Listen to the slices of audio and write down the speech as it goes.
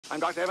I'm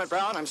Dr. Emmett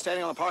Brown. I'm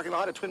standing on the parking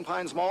lot at Twin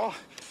Pines Mall.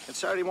 It's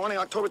Saturday morning,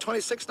 October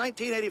 26,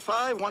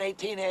 1985,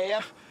 1:18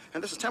 a.m.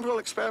 And this is temporal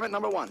experiment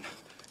number 1.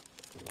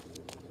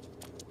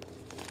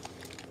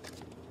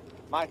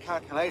 My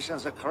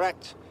calculations are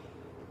correct.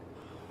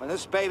 When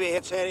this baby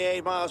hits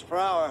 88 miles per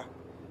hour,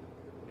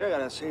 you're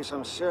gonna see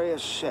some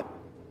serious shit.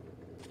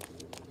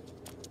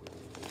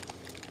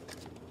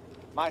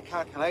 My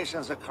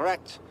calculations are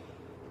correct.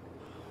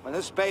 When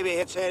this baby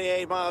hits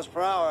 88 miles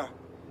per hour,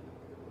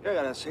 you're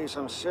gonna see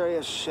some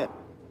serious shit.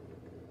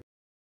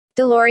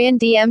 DeLorean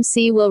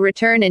DMC will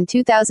return in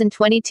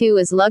 2022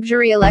 as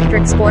luxury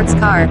electric sports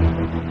car. Nice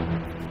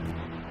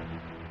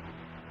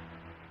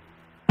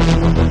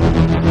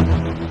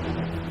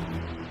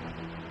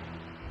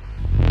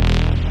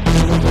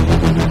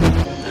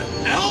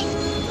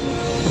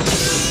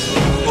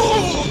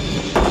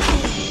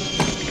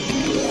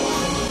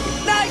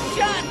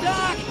shot,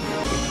 Doc!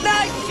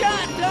 Nice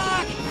shot,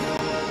 Doc!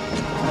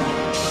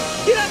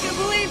 You're not gonna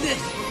believe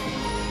this!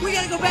 We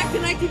gotta go back to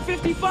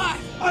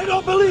 1955! I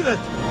don't believe it!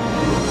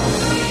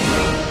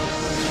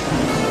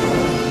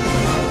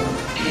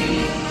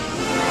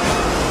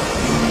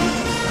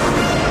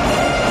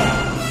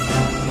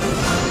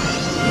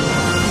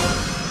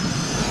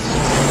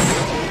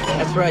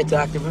 That's right,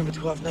 Doc. November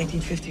 12,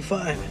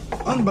 1955.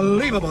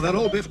 Unbelievable that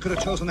old Biff could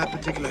have chosen that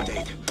particular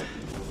date.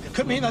 It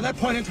could mean that that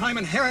point in time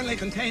inherently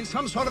contains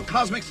some sort of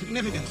cosmic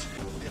significance.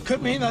 It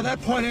could mean that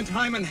that point in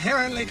time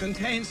inherently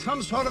contains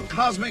some sort of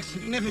cosmic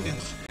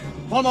significance.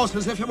 Almost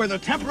as if it were the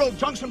temporal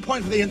junction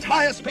point for the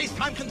entire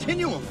space-time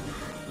continuum.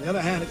 On the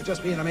other hand, it could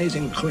just be an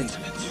amazing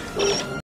coincidence.